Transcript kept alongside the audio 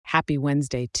happy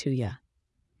Wednesday to ya.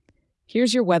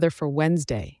 Here's your weather for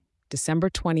Wednesday, December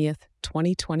 20th,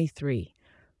 2023,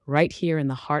 right here in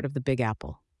the heart of the Big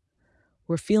Apple.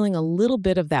 We're feeling a little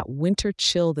bit of that winter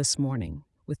chill this morning,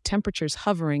 with temperatures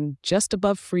hovering just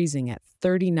above freezing at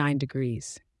 39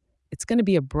 degrees. It's going to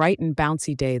be a bright and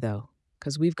bouncy day, though,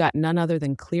 because we've got none other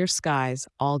than clear skies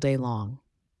all day long.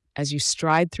 As you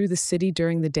stride through the city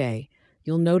during the day,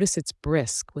 you'll notice it's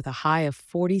brisk with a high of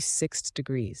 46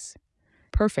 degrees.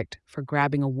 Perfect for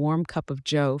grabbing a warm cup of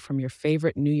joe from your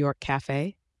favorite New York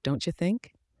cafe, don't you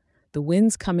think? The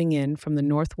wind's coming in from the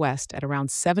northwest at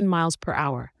around 7 miles per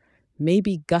hour,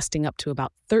 maybe gusting up to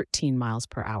about 13 miles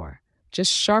per hour,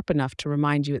 just sharp enough to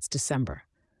remind you it's December.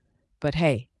 But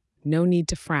hey, no need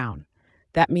to frown.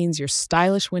 That means your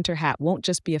stylish winter hat won't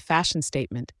just be a fashion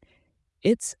statement,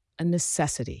 it's a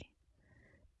necessity.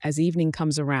 As evening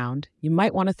comes around, you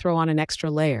might want to throw on an extra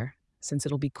layer, since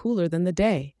it'll be cooler than the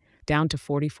day, down to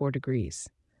 44 degrees.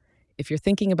 If you're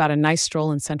thinking about a nice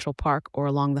stroll in Central Park or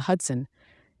along the Hudson,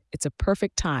 it's a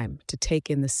perfect time to take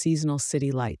in the seasonal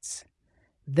city lights.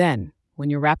 Then, when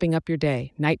you're wrapping up your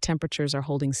day, night temperatures are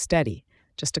holding steady,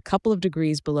 just a couple of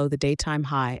degrees below the daytime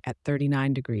high at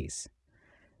 39 degrees.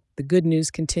 The good news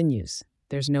continues.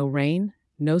 There's no rain,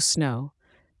 no snow,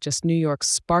 just New York's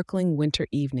sparkling winter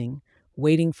evening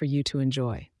waiting for you to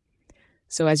enjoy.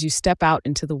 So as you step out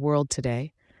into the world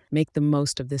today, make the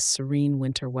most of this serene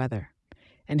winter weather.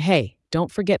 And hey,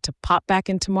 don't forget to pop back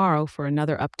in tomorrow for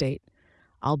another update.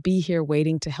 I'll be here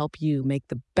waiting to help you make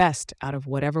the best out of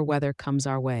whatever weather comes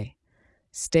our way.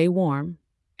 Stay warm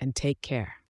and take care.